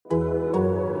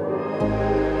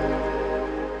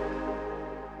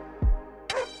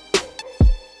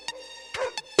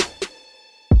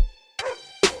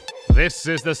This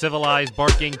is the Civilized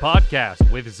Barking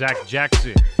Podcast with Zach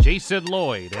Jackson, Jason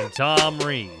Lloyd, and Tom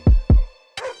Reed.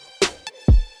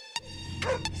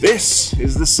 This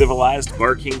is the Civilized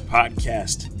Barking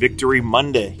Podcast, Victory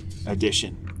Monday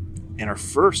edition. And our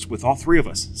first with all three of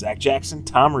us, Zach Jackson,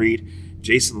 Tom Reed,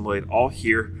 Jason Lloyd, all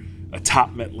here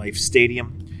atop MetLife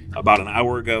Stadium. About an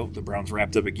hour ago, the Browns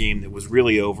wrapped up a game that was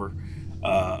really over,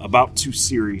 about two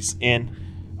series in.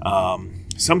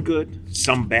 Some good,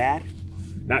 some bad.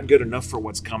 Not good enough for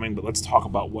what's coming, but let's talk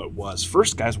about what was.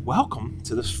 First, guys, welcome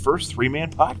to this first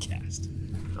three-man podcast.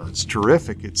 It's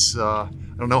terrific. It's I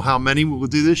don't know how many we'll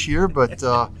do this year, but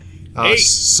that's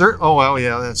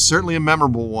certainly a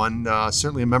memorable one.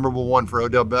 Certainly a memorable one for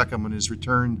Odell Beckham on his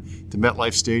return to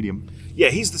MetLife Stadium. Yeah,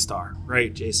 he's the star,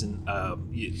 right, Jason?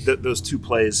 Those two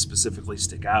plays specifically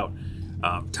stick out.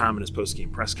 Tom in his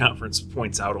post-game press conference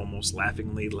points out almost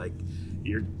laughingly, like,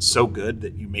 you're so good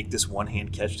that you make this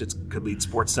one-hand catch that could lead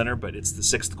SportsCenter, but it's the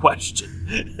sixth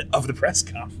question of the press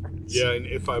conference. Yeah, and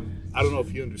I don't know if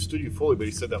he understood you fully, but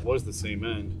he said that was the same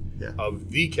end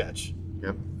of the catch.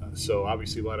 Yep. So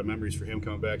obviously a lot of memories for him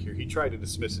coming back here. He tried to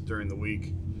dismiss it during the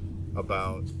week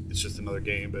about it's just another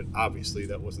game, but obviously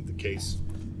that wasn't the case.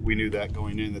 We knew that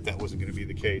going in that wasn't going to be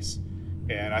the case.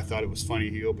 And I thought it was funny.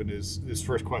 He opened his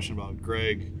first question about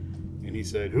Greg, and he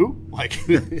said, "Who?" Like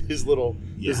his little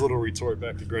retort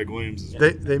back to Greg Williams.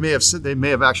 They may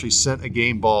have actually sent a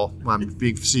game ball. I'm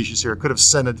being facetious here. Could have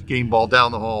sent a game ball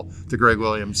down the hall to Greg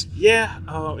Williams. Yeah,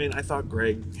 and I thought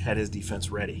Greg had his defense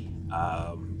ready.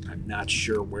 I'm not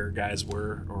sure where guys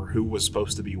were or who was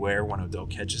supposed to be where when Odell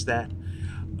catches that.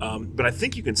 But I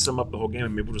think you can sum up the whole game,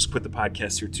 and maybe we'll just quit the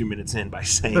podcast here 2 minutes in by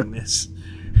saying this.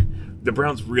 The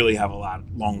Browns really have a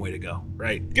long way to go,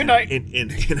 right? Good night.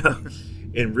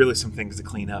 And really some things to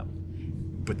clean up.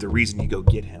 But the reason you go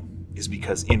get him is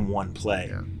because in one play,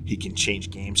 he can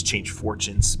change games, change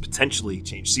fortunes, potentially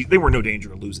change. See, they were no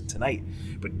danger of losing tonight.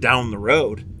 But down the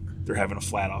road, they're having a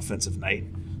flat offensive night.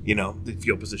 You know, the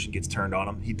field position gets turned on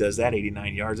him. He does that,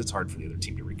 89 yards. It's hard for the other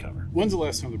team to recover. When's the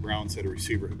last time the Browns had a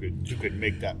receiver who could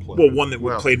make that play? Well, one that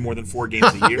played more than 4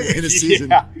 games a year. In a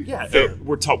season. Yeah.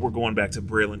 We're going back to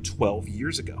Braylon 12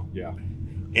 years ago. Yeah.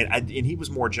 And he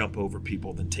was more jump over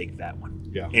people than take that one.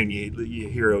 Yeah. And you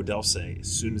hear Odell say,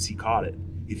 as soon as he caught it,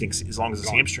 he thinks as long as his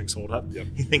hamstrings hold up,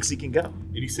 he thinks he can go.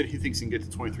 And he said he thinks he can get to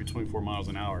 23, 24 miles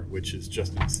an hour, which is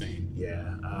just insane.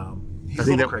 Yeah. He's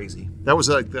a little crazy. That was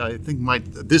I think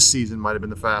this season might have been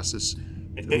the fastest.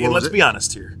 And let's be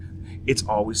honest here. It's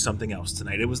always something else.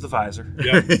 Tonight it was the visor.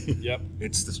 Yep.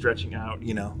 It's the stretching out,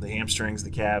 the hamstrings, the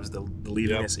calves, the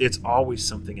leadiness. It's always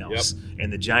something else. Yep.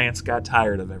 And the Giants got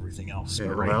tired of everything else. Yeah,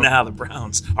 but right now the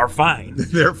Browns are fine.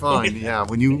 They're fine. Yeah.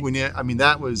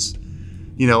 That was,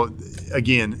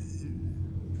 again,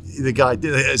 the guy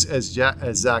did, as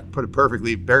Zach put it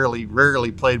perfectly,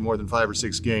 rarely played more than 5 or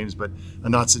 6 games, but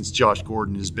not since Josh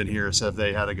Gordon has been here have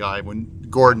they had a guy. When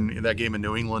Gordon in that game in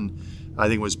New England, I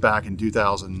think it was back in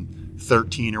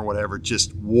 2013 or whatever,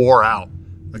 just wore out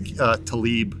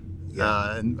Talib.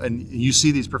 And you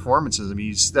see these performances. I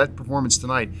mean, that performance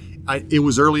tonight, it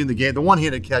was early in the game. The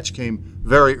one-handed catch came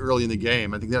very early in the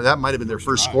game. I think that might have been their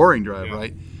first scoring drive,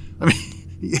 right? I mean,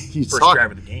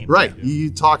 drive of the game. Right. Yeah.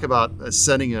 You talk about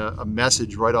sending a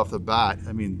message right off the bat.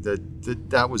 I mean,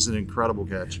 that was an incredible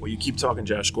catch. Well, you keep talking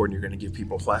Josh Gordon, you're going to give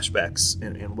people flashbacks.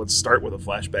 And let's start with a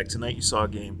flashback. Tonight you saw a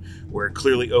game where a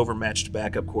clearly overmatched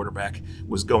backup quarterback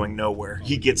was going nowhere.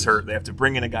 He gets hurt. They have to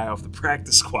bring in a guy off the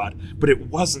practice squad. But it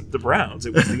wasn't the Browns.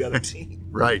 It was the other team.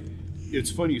 Right.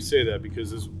 It's funny you say that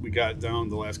because as we got down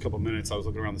the last couple of minutes, I was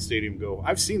looking around the stadium and go,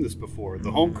 I've seen this before. The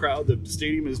home crowd, the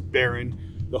stadium is barren.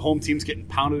 The home team's getting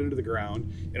pounded into the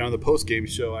ground. And on the post-game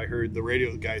show, I heard the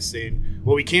radio guys saying,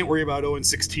 well, we can't worry about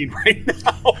 0-16 right now.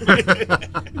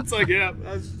 It's like,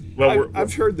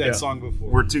 I've heard that song before.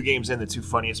 We're 2 games in, the 2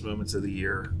 funniest moments of the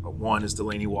year. One is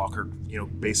Delaney Walker,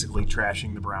 basically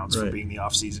trashing the Browns for being the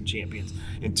offseason champions.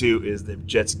 And 2 is the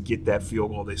Jets get that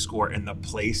field goal, they score, and the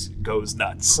place goes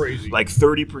nuts. Crazy. Like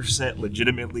 30%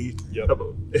 legitimately,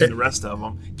 and the rest of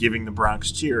them giving the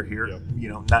Bronx cheer here.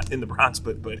 Not in the Bronx,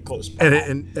 but close by.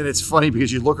 And it's funny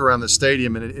because you look around the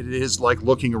stadium, and it is like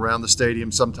looking around the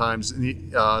stadium sometimes,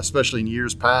 especially in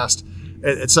years past,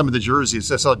 at some of the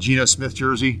jerseys. I saw a Geno Smith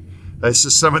jersey. It's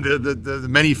just some of the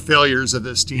many failures of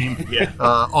this team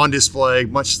on display,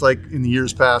 much like in the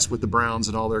years past with the Browns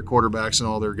and all their quarterbacks and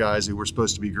all their guys who were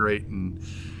supposed to be great. And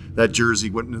that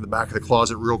jersey went into the back of the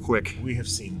closet real quick. We have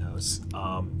seen those.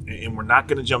 And we're not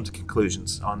going to jump to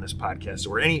conclusions on this podcast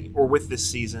or with this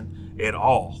season at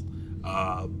all.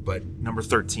 But number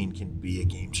 13 can be a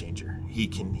game changer. He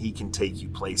can take you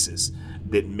places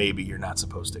that maybe you're not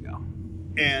supposed to go.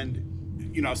 And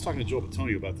I was talking to Joel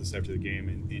Bitonio about this after the game,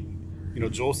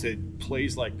 and Joel said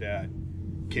plays like that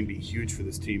can be huge for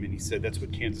this team, and he said that's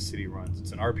what Kansas City runs.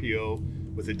 It's an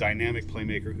RPO with a dynamic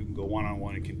playmaker who can go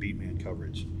one-on-one and can beat man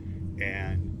coverage.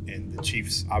 And the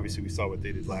Chiefs, obviously, we saw what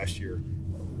they did last year,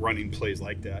 running plays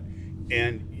like that.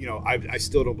 And, I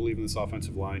still don't believe in this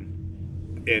offensive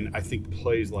line. And I think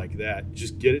plays like that,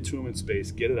 just get it to him in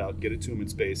space, get it out, get it to him in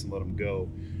space, and let him go,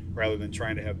 rather than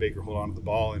trying to have Baker hold on to the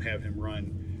ball and have him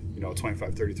run,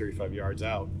 25, 30, 35 yards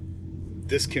out.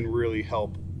 This can really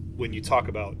help. When you talk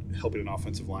about helping an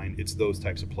offensive line, it's those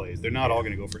types of plays. They're not all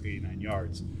going to go for 89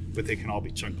 yards, but they can all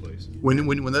be chunk plays.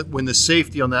 When the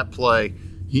safety on that play,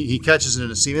 he catches it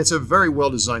in a seam. It's a very well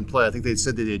designed play. I think they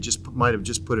said that they might have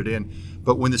just put it in.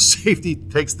 But when the safety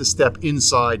takes the step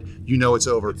inside, it's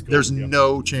over. There's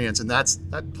no chance. And that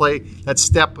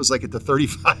step was like at the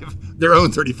 35, their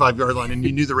own 35-yard line, and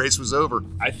you knew the race was over.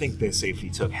 I think the safety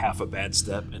took half a bad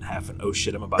step and half an oh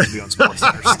shit, I'm about to be on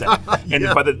SportsCenter step.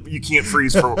 And you can't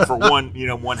freeze for one,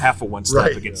 one half of one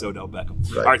step against Odell Beckham.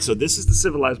 Right. All right, so this is the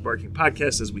Civilized Barking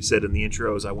Podcast, as we said in the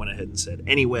intro, as I went ahead and said.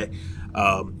 Anyway,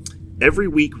 every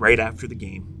week right after the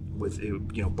game, with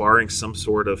barring some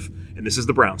sort of, and this is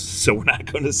the Browns, so we're not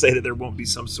going to say that there won't be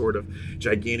some sort of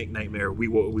gigantic nightmare. We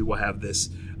will have this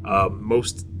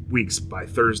most weeks by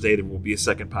Thursday. There will be a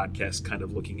second podcast kind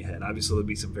of looking ahead. Obviously, there'll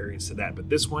be some variance to that, but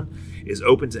this one is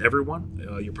open to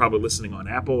everyone. You're probably listening on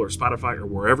Apple or Spotify or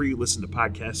wherever you listen to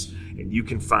podcasts, and you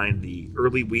can find the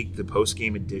early week, the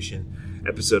post-game edition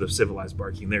episode of Civilized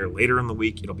Barking there. Later in the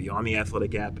week, it'll be on the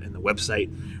Athletic app and the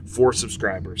website for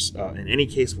subscribers. In any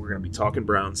case, we're going to be talking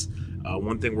Browns.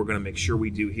 One thing we're going to make sure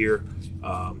we do here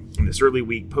in this early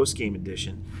week post-game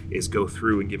edition is go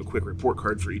through and give a quick report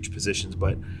card for each positions.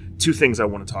 But two things I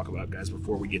want to talk about, guys,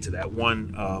 before we get to that.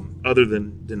 One, other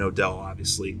than Odell,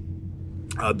 obviously,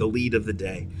 the lead of the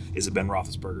day is that Ben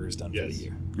Roethlisberger is done for the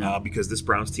year. Because this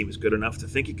Browns team is good enough to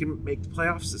think it can make the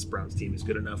playoffs. This Browns team is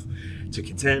good enough to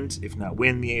contend, if not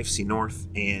win, the AFC North.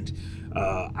 And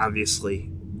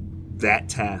obviously, that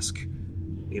task,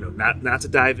 not to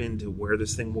dive into where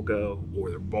this thing will go or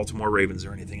the Baltimore Ravens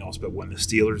or anything else, but when the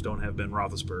Steelers don't have Ben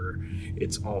Roethlisberger,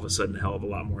 it's all of a sudden a hell of a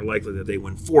lot more likely that they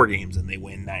win 4 games than they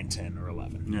win 9, 10, or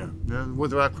 11. Yeah,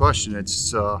 without question.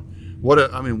 It's what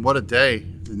a day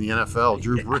in the NFL.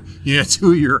 Drew Brees,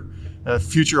 2 of your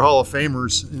future Hall of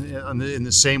Famers in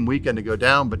the same weekend to go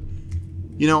down. But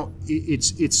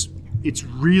it's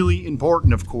really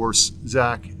important, of course,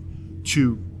 Zach,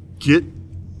 to get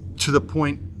to the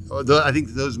point. I think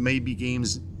those may be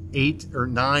games 8 or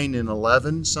 9 and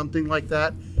 11, something like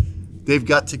that. They've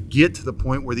got to get to the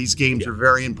point where these games are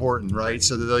very important, right?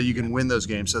 So that you can win those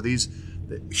games. So these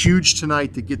huge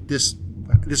tonight to get this.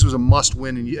 This was a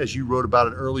must-win, and as you wrote about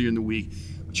it earlier in the week.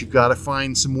 But you've got to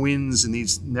find some wins in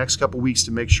these next couple weeks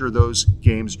to make sure those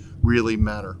games really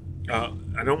matter.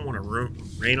 I don't want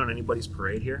to rain on anybody's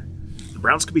parade here. The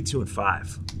Browns could be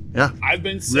 2-5. Yeah, I've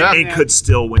been saying and could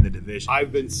still win the division.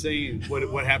 I've been saying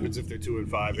what happens if they're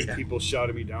 2-5, and people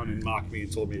shouted me down and mocked me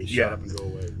and told me to shut up and go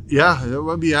away. Yeah, it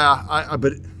would be. But all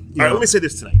right, let me say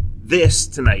this tonight. This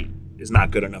tonight is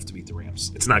not good enough to beat the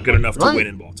Rams. It's not good enough to win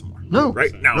in Baltimore. No,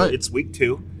 right now it's week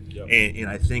 2. And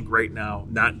I think right now,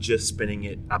 not just spinning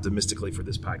it optimistically for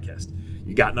this podcast,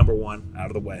 you got number 1 out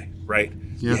of the way, right?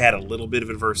 Yeah. You had a little bit of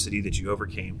adversity that you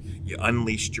overcame. You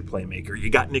unleashed your playmaker. You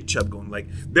got Nick Chubb going. Like,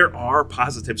 there are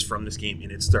positives from this game,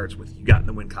 and it starts with you got in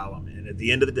the win column. And at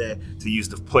the end of the day, to use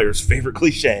the player's favorite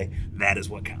cliche, that is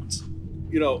what counts.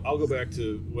 I'll go back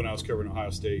to when I was covering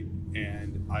Ohio State,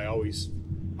 and I always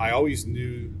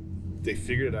knew they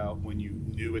figured it out when you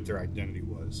knew what their identity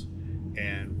was.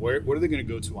 And what are they going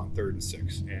to go to on 3rd and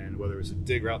 6? And whether it's a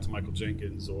dig route to Michael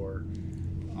Jenkins or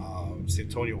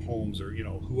Santonio Holmes or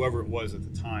whoever it was at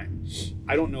the time,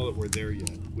 I don't know that we're there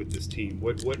yet with this team.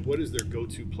 What is their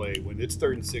go-to play when it's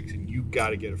 3rd and 6 and you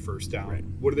got to get a first down? Right.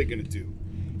 What are they going to do?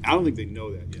 I don't think they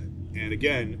know that yet. And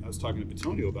again, I was talking to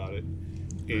Bitonio about it,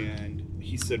 and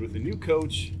he said with the new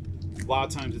coach, a lot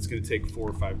of times it's going to take 4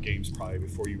 or 5 games probably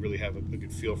before you really have a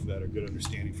good feel for that or good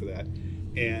understanding for that.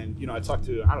 And, I talked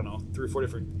to, 3 or 4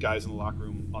 different guys in the locker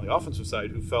room on the offensive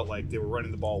side who felt like they were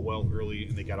running the ball well early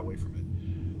and they got away from it.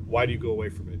 Why do you go away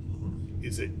from it?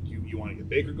 Is it you want to get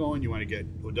Baker going? You want to get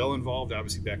Odell involved?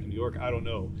 Obviously back in New York, I don't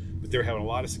know. But they're having a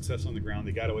lot of success on the ground.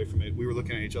 They got away from it. We were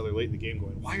looking at each other late in the game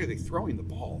going, why are they throwing the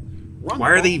ball?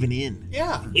 Why are they even in?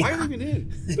 Yeah, why are they even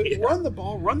in? But run the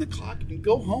ball, run the clock, and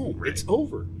go home. Right. It's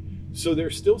over. So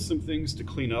there's still some things to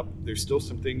clean up. There's still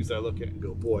some things that I look at and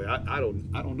go, boy, I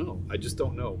don't know. I just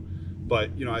don't know.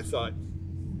 But, I thought,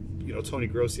 Tony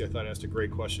Grossi, I thought asked a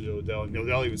great question to Odell. And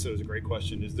Odell even said it was a great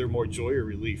question. Is there more joy or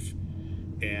relief?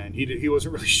 and he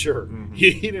wasn't really sure. Mm-hmm.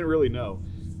 He didn't really know.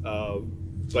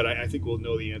 But I think we'll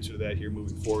know the answer to that here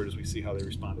moving forward as we see how they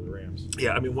respond to the Rams.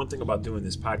 Yeah, I mean, one thing about doing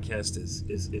this podcast is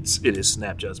it is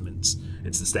snap judgments.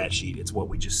 It's the stat sheet. It's what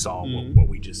we just saw, what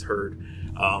we just heard.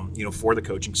 For the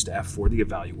coaching staff, for the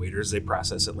evaluators, they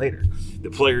process it later. The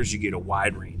players, you get a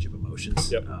wide range of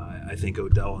emotions. Yep. I think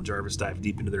Odell and Jarvis dive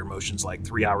deep into their emotions like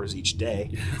 3 hours each day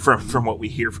from what we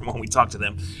hear from when we talk to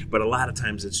them. But a lot of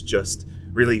times it's just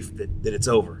relief that it's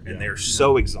over, and they're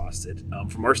so exhausted.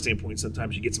 From our standpoint,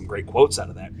 sometimes you get some great quotes out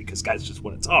of that because guys just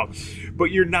want to talk, but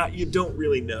you don't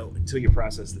really know until you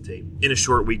process the tape in a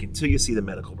short week, until you see the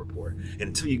medical report, and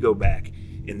until you go back,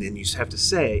 and then you have to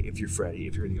say, if you're Freddie,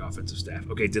 if you're the offensive staff,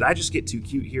 okay, did I just get too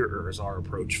cute here, or is our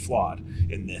approach flawed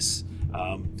in this?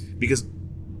 Because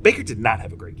Baker did not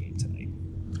have a great game tonight.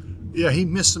 Yeah, he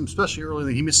missed some, especially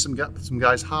early. He missed some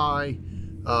guys high.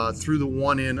 Threw the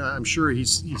one in. I'm sure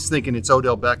he's thinking it's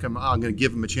Odell Beckham. I'm going to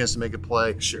give him a chance to make a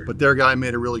play. Sure. But their guy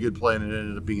made a really good play, and it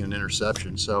ended up being an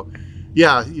interception. So,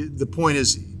 yeah, the point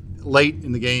is, late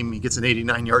in the game, he gets an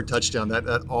 89-yard touchdown.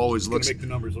 That always looks. Make the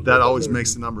numbers look that always better.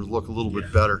 makes the numbers look a little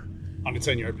bit better. On a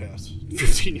 10-yard pass,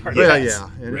 15-yard Yeah, pass.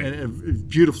 yeah, and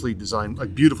beautifully designed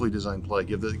play.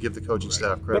 Give the coaching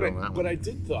staff credit on that one. But I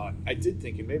did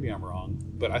think, and maybe I'm wrong,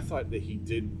 but I thought that he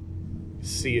did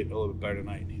see it a little bit better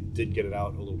tonight. He did get it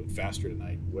out a little bit faster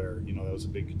tonight, where that was a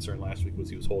big concern last week,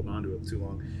 was he was holding on to it too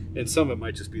long. And some of it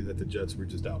might just be that the Jets were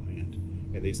just outmanned,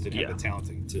 and they just didn't have the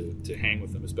talent to hang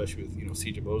with them, especially with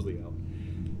C.J. Mosley out.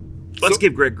 Let's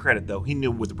give Greg credit, though. He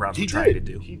knew what the Browns were trying to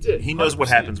do. He did. He knows what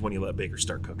 100%. happens when you let Baker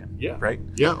start cooking. Yeah. Right?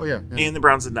 Yeah, oh yeah. And the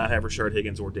Browns did not have Rashard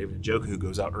Higgins or David Njoku, who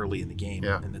goes out early in the game.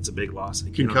 Yeah. And that's a big loss.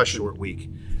 Again, Concussion. on a short week.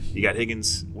 You got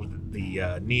Higgins with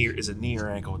the knee. Is it knee or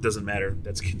ankle? It doesn't matter.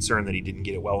 That's a concern that he didn't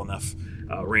get it well enough.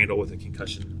 Randall with a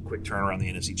concussion. Quick turnaround.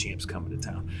 The NFC champs coming to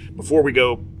town. Before we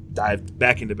go dive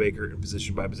back into Baker and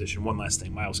position by position, one last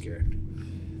thing. Myles Garrett.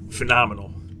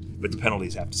 Phenomenal. But the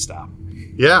penalties have to stop.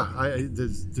 Yeah,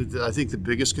 I think the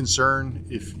biggest concern,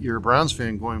 if you're a Browns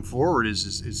fan going forward,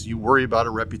 is you worry about a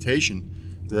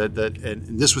reputation.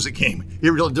 And this was a game. It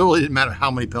really didn't matter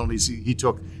how many penalties he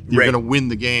took. You're going to win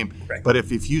the game. Right. But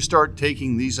if you start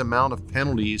taking these amount of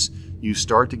penalties, you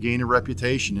start to gain a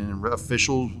reputation, and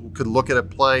officials could look at a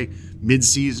play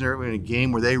mid-season or in a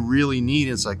game where they really need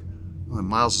it. It's like,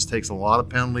 Myles just takes a lot of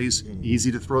penalties,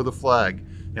 easy to throw the flag.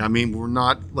 I mean, we're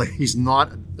not he's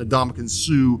not a Ndamukong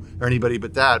Suh or anybody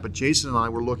but that. But Jason and I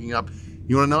were looking up.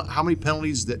 You want to know how many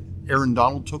penalties that Aaron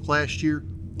Donald took last year?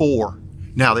 4.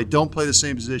 Now, they don't play the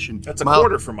same position. That's a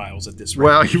quarter for Myles at this rate.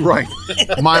 Well, you're right.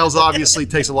 Myles obviously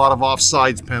takes a lot of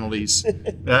offsides penalties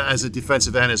as a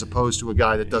defensive end, as opposed to a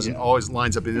guy that doesn't always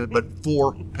lines up in it. But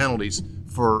 4 penalties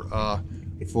for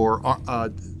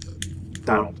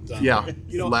Donald. Yeah,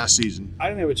 last season. I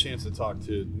didn't have a chance to talk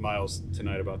to Myles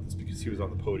tonight about this because he was on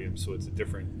the podium, so it's a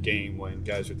different game when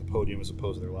guys are at the podium as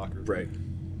opposed to their locker room. Right.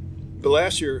 But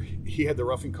last year, he had the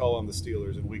roughing call on the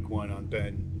Steelers in Week 1 on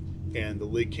Ben, and the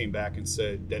league came back and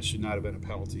said that should not have been a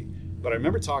penalty. But I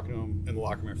remember talking to him in the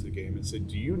locker room after the game and said,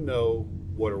 do you know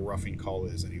what a roughing call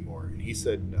is anymore? And he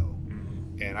said no.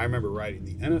 And I remember writing,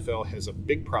 the NFL has a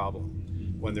big problem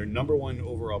when their number 1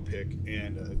 overall pick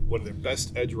and one of their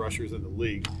best edge rushers in the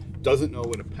league doesn't know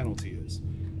what a penalty is.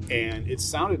 And it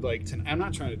sounded like, I'm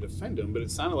not trying to defend him, but it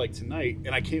sounded like tonight,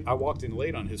 and I walked in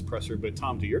late on his presser, but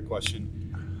Tom, to your question,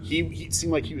 he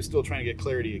seemed like he was still trying to get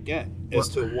clarity again as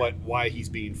to why he's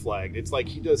being flagged. It's like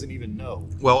he doesn't even know.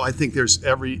 Well, I think there's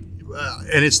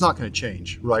and it's not going to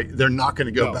change, right? They're not going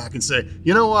to go back and say,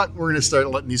 you know what, we're going to start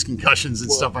letting these concussions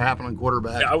and stuff happen on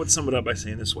quarterback. Yeah, I would sum it up by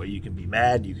saying this way: you can be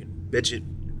mad, you can bitch it,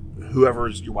 whoever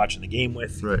you're watching the game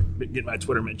with, get my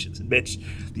Twitter mentions and bitch.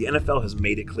 The NFL has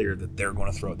made it clear that they're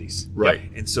going to throw these. Right.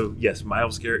 And so, yes,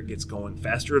 Myles Garrett gets going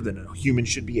faster than a human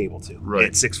should be able to. Right.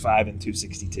 At 6'5" and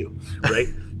 262, right?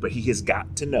 But he has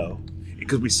got to know,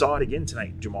 because we saw it again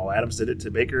tonight. Jamal Adams did it to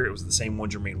Baker. It was the same one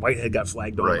Jermaine Whitehead got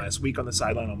flagged on last week on the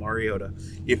sideline on Mariota.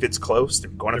 If it's close,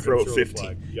 they're going to throw it 50.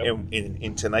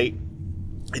 And tonight,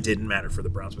 it didn't matter for the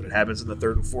Browns, but it happens in the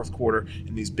third and fourth quarter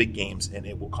in these big games, and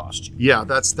it will cost you. Yeah,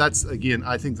 that's again,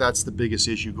 I think that's the biggest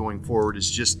issue going forward, is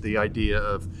just the idea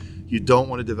of you don't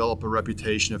want to develop a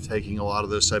reputation of taking a lot of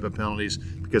those type of penalties,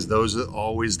 because those are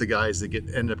always the guys that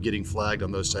end up getting flagged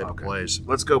on those type of plays.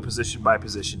 Let's go position by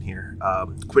position here.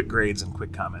 Quick grades and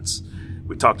quick comments.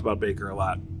 We talked about Baker a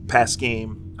lot. Pass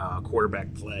game,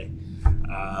 quarterback play.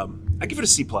 I give it a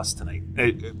C+ tonight.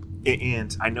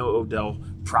 And I know Odell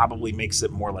probably makes it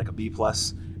more like a B+,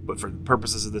 but for the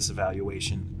purposes of this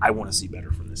evaluation, I want to see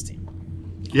better from this team.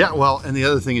 Yeah, well, and the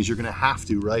other thing is you're going to have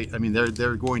to, right? I mean,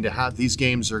 they're going to have, these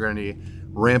games are going to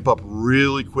ramp up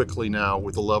really quickly now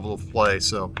with the level of play.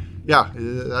 So, yeah,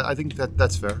 I think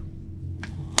that's fair.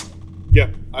 Yeah,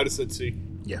 I'd have said C.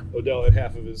 Yeah. Odell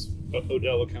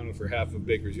accounted for half of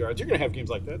Baker's yards. You're going to have games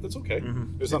like that. That's okay.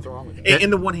 Mm-hmm. There's nothing wrong with that.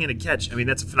 And the one-handed catch, I mean,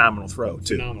 that's a phenomenal throw,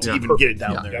 too. Phenomenal. To Yeah. even get it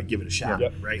down Yeah. there and give it a shot,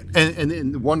 Yep. right?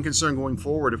 And the one concern going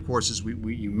forward, of course, is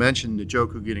you mentioned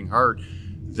Njoku getting hurt.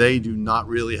 They do not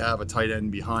really have a tight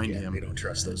end behind him. They don't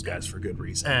trust those guys for good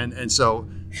reason. And so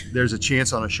there's a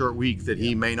chance on a short week that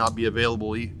he may not be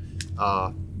available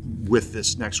with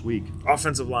this next week.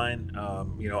 Offensive line,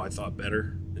 I thought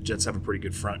better. The Jets have a pretty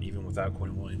good front, even without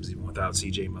Quinn Williams, even without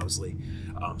C.J. Mosley.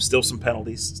 Still some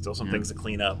penalties, still some things to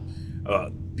clean up.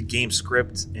 The game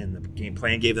script and the game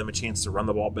plan gave them a chance to run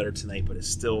the ball better tonight, but it's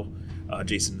still,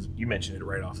 Jason, you mentioned it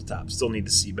right off the top, still need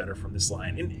to see better from this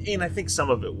line. And I think some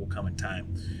of it will come in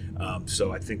time.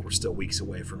 So I think we're still weeks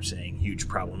away from saying huge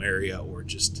problem area or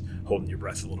just holding your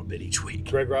breath a little bit each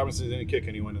week. Greg Robinson didn't kick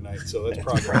anyone tonight, so that's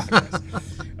progress.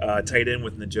 Tight end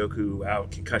with Njoku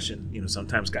out, concussion.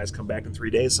 Sometimes guys come back in 3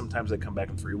 days, sometimes they come back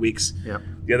in 3 weeks. Yeah.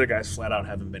 The other guys flat out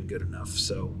haven't been good enough.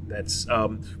 So that's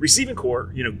receiving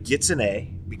core, gets an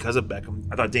A because of Beckham.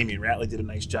 I thought Damian Ratley did a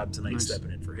nice job tonight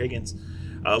stepping in for Higgins.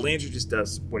 Landry just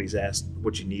does what he's asked,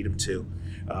 what you need him to.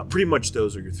 Pretty much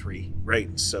those are your three,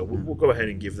 right? So we'll go ahead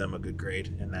and give them a good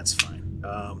grade, and that's fine.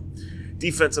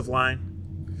 Defensive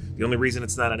line, the only reason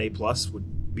it's not an A+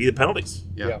 would be the penalties.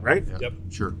 Yeah. Right? Yeah. Yep.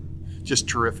 Sure. Just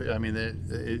terrific. I mean,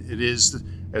 it is,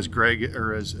 as Greg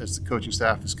or as the coaching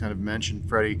staff has kind of mentioned,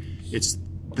 Freddie, it's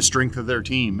the strength of their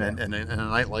team. And a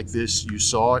night like this, you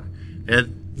saw it.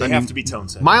 And They have to be tone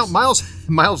setters.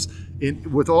 Miles,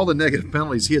 with all the negative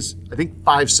penalties, he has, I think,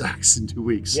 5 sacks in 2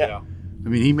 weeks. Yeah. I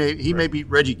mean, he may beat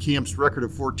Reggie Camp's record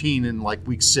of 14 in like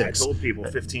week 6. I told people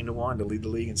 15-1 to lead the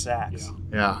league in sacks.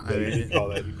 Yeah. Yeah, you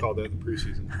called that in the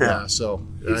preseason. Yeah. So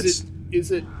that's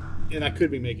Is it? And I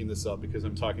could be making this up because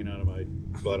I'm talking out of my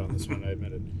butt on this one. I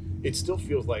admit it. It still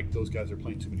feels like those guys are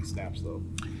playing too many snaps, though.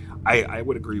 I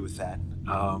would agree with that.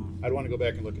 I'd want to go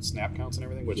back and look at snap counts and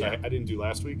everything, which I didn't do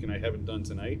last week and I haven't done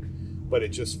tonight. But it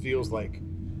just feels like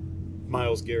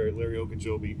Myles Garrett, Larry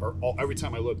Ogunjobi every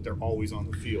time I look, they're always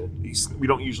on the field. We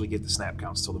don't usually get the snap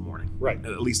counts till the morning, Right?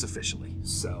 At least officially.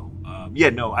 So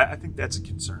I think that's a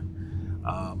concern.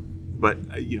 But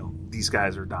these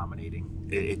guys are dominating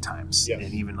at times, Yes.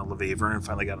 and even Olivier Vernon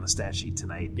finally got on the stat sheet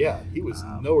tonight. Yeah, he was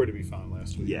nowhere to be found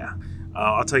last week. Yeah.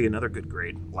 I'll tell you another good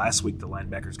grade. Last week, the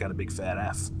linebackers got a big fat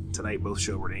F. Tonight, both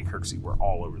Schobert and Kirksey were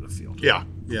all over the field. Yeah,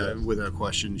 without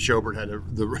question. Schobert had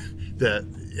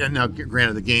and now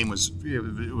granted the game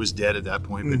was dead at that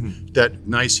point, but that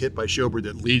nice hit by Schobert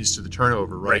that leads to the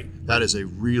turnover, right? That is a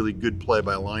really good play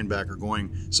by a linebacker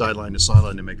going sideline to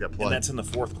sideline to make that play. And that's in the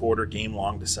fourth quarter, game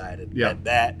long decided. Yeah.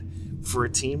 That for a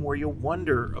team where you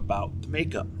wonder about the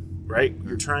makeup, right?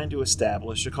 You're trying to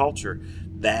establish a culture.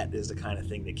 That is the kind of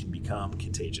thing that can become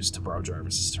contagious, to borrow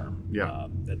Jarvis's term. Yeah.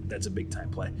 That's a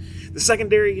big-time play. The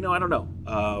secondary, I don't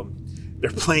know. They're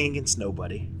playing against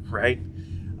nobody, right?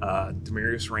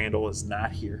 Demarius Randall is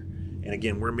not here. And,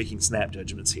 again, we're making snap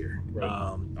judgments here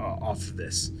off of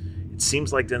this. It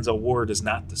seems like Denzel Ward is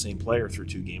not the same player through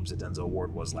 2 games that Denzel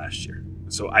Ward was last year.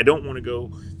 So I don't want to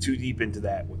go too deep into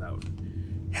that without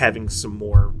having some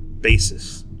more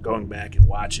basis, going back and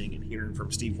watching and hearing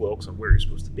from Steve Wilks on where he's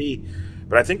supposed to be.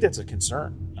 But I think that's a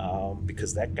concern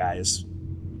because that guy is,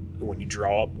 when you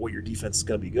draw up what your defense is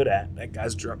going to be good at, that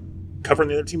guy's covering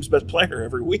the other team's best player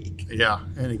every week. Yeah,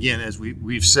 and again, as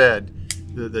we've said,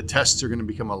 the tests are going to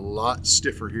become a lot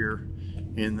stiffer here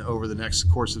over the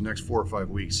course of the next 4 or 5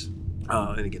 weeks.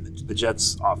 And again, the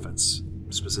Jets' offense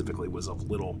specifically was of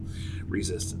little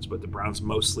resistance, but the Browns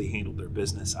mostly handled their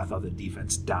business. I thought the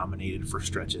defense dominated for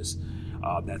stretches.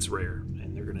 That's rare,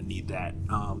 and they're going to need that.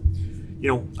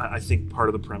 I think part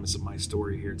of the premise of my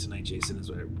story here tonight, Jason, as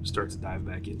I start to dive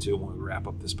back into it when we wrap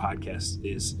up this podcast,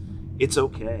 is it's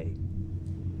okay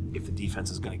if the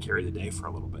defense is going to carry the day for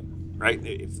a little bit, right?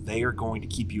 If they are going to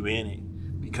keep you in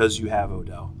it because you have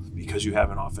Odell, because you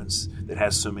have an offense that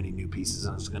has so many new pieces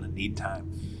and it's going to need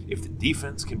time. If the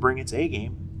defense can bring its A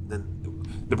game, then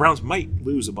the Browns might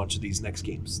lose a bunch of these next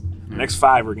games. The next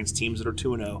 5 are against teams that are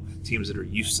 2-0, teams that are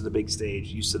used to the big stage,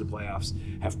 used to the playoffs,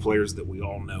 have players that we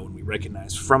all know and we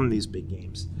recognize from these big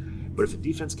games. But if the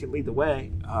defense can lead the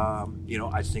way,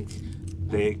 I think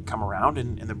they come around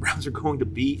and the Browns are going to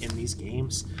be in these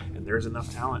games. And there's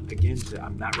enough talent, again,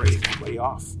 I'm not ready to play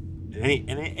off in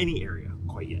any area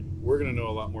quite yet. We're going to know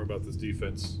a lot more about this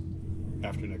defense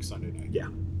after next Sunday night. Yeah.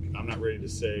 I'm not ready to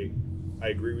say I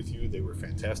agree with you. They were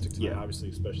fantastic tonight, Yeah. obviously,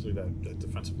 especially that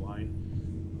defensive line.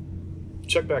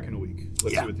 check back in a week.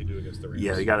 Let's Yeah. see what they do against the Rams.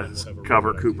 Yeah, you got And we'll have to a cover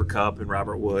really good Cooper idea. Kupp and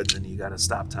Robert Woods, and you got to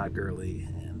stop Todd Gurley.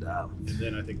 And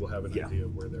then I think we'll have an Yeah. idea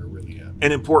of where they're really at.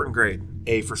 An important grade,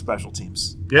 A for special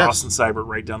teams. Yes. Austin Seibert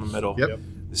right down the middle. Yep.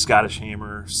 The Scottish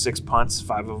Hammer, 6 punts,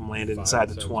 5 of them landed inside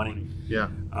the 20. Yeah.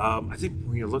 I think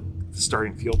when you look at the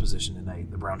starting field position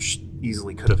tonight, the Browns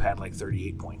easily could have had like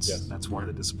 38 points. Yes. That's one of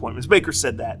the disappointments. Baker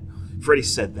said that. Freddie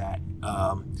said that.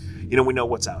 We know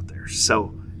what's out there.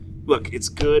 So, look, it's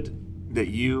good that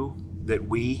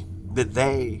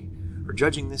they are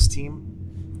judging this team.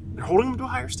 They're holding them to a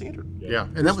higher standard. Yeah.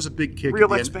 And that was a big kick. Real at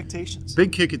the end. expectations.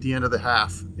 Big kick at the end of the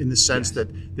half in the sense Yes.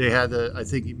 that they had I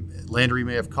think Landry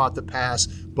may have caught the pass,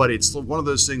 but it's one of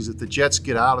those things that the Jets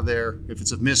get out of there. If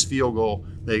it's a missed field goal,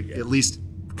 they at least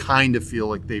kind of feel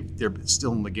like they're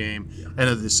still in the game. Yeah. And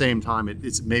at the same time,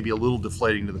 it's maybe a little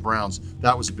deflating to the Browns.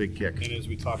 That was a big kick. And as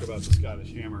we talk about the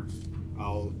Scottish Hammer,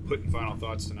 I'll put in final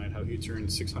thoughts tonight how he turned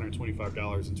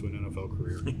 $625 into an NFL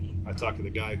career. I talked to the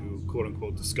guy who, quote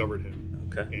unquote, discovered him.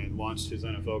 Okay. And launched his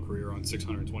NFL career on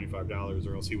 $625,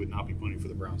 or else he would not be playing for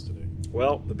the Browns today.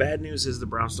 Well, the bad news is the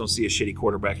Browns don't see a shitty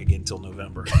quarterback again until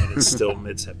November, and it's still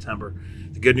mid-September.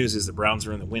 The good news is the Browns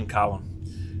are in the win column.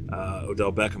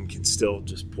 Odell Beckham can still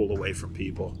just pull away from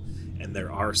people, and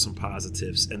there are some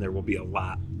positives, and there will be a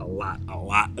lot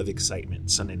of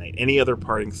excitement Sunday night. Any other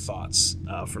parting thoughts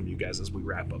from you guys as we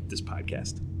wrap up this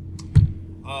podcast?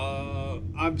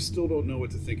 I still don't know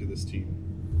what to think of this team.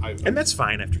 And that's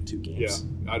fine after 2 games.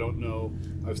 Yeah, I don't know.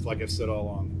 Like I've said all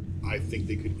along, I think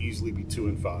they could easily be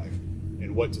 2-5.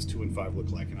 And what does 2-5 look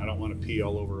like? And I don't want to pee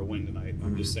all over a win tonight.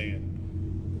 I'm just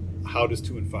saying, how does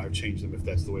 2-5 change them if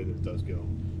that's the way that it does go?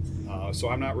 So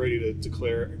I'm not ready to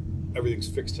declare everything's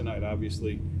fixed tonight,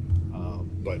 obviously.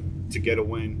 But to get a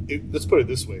win, let's put it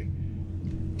this way.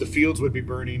 The fields would be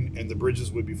burning and the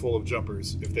bridges would be full of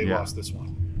jumpers if they lost this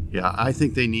one. Yeah, I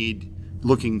think they need,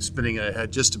 spinning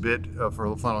ahead just a bit for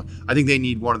the final, I think they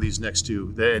need one of these next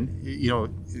two. Then,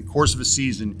 in the course of a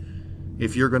season,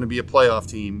 if you're going to be a playoff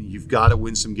team, you've got to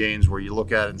win some games where you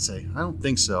look at it and say, I don't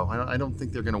think so. I don't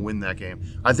think they're going to win that game.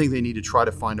 I think they need to try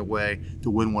to find a way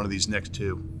to win one of these next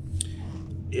two.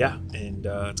 Yeah, and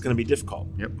it's going to be difficult.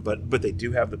 Yep. But they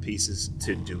do have the pieces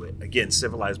to do it. Again,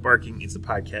 Civilized Barking is the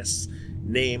podcast's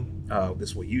name.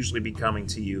 This will usually be coming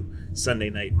to you Sunday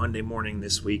night, Monday morning.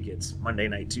 This week it's Monday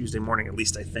night, Tuesday morning. At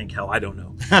least I think. Hell, I don't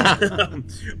know.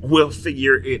 We'll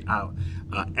figure it out.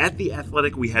 At The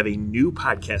Athletic, we have a new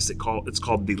podcast. It's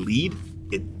called The Lead.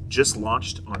 It just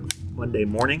launched on Monday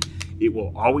morning. It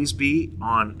will always be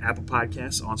on Apple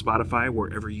Podcasts, on Spotify,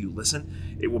 wherever you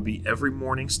listen. It will be every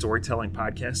morning storytelling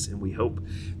podcast, and we hope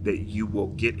that you will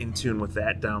get in tune with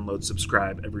that. Download,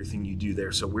 subscribe, everything you do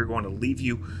there. So we're going to leave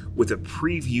you with a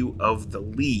preview of The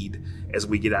Lead as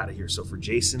we get out of here. So for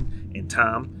Jason and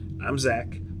Tom, I'm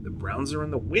Zach. The Browns are in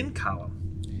the win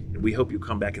column, and we hope you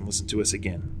come back and listen to us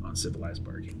again on Civilized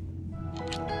Barking.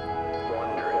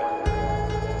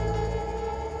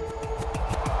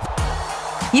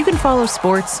 You can follow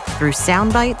sports through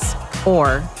sound bites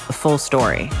or the full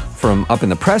story. From up in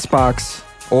the press box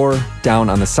or down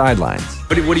on the sidelines.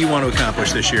 What do you want to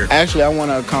accomplish this year? Actually, I want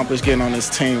to accomplish getting on this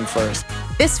team first.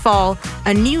 This fall,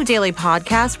 a new daily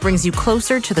podcast brings you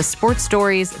closer to the sports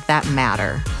stories that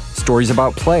matter. Stories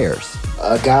about players.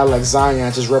 A guy like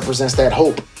Zion just represents that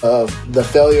hope of the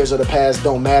failures of the past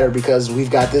don't matter because we've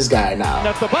got this guy now.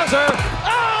 At the buzzer.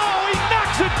 Oh, he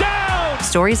knocks it down.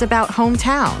 Stories about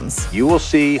hometowns. You will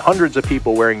see hundreds of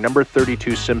people wearing number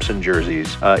 32 Simpson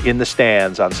jerseys in the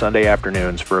stands on Sunday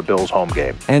afternoons for a Bills home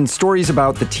game. And stories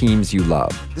about the teams you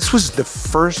love. This was the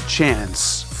first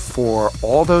chance for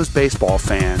all those baseball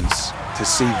fans to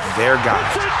see their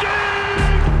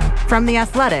guy. From The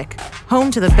Athletic,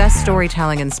 home to the best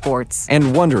storytelling in sports. And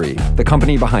Wondery, the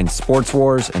company behind Sports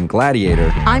Wars and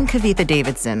Gladiator. I'm Kavitha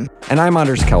Davidson. And I'm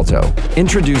Anders Kelto.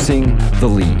 Introducing The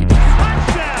Lead.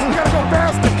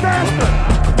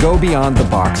 Go beyond the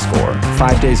box score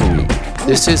 5 days a week.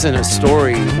 This isn't a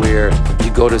story where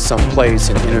you go to some place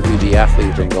and interview the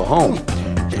athlete and go home.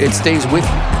 It stays with you.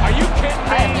 Are you kidding?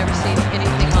 I have never seen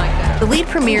anything like that. The Lead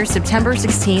premieres September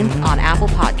 16th on Apple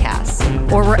Podcasts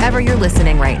or wherever you're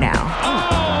listening right now.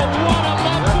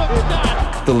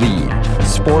 The Lead.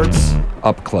 Sports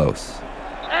up close.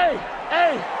 Hey,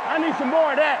 I need some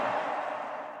more of that.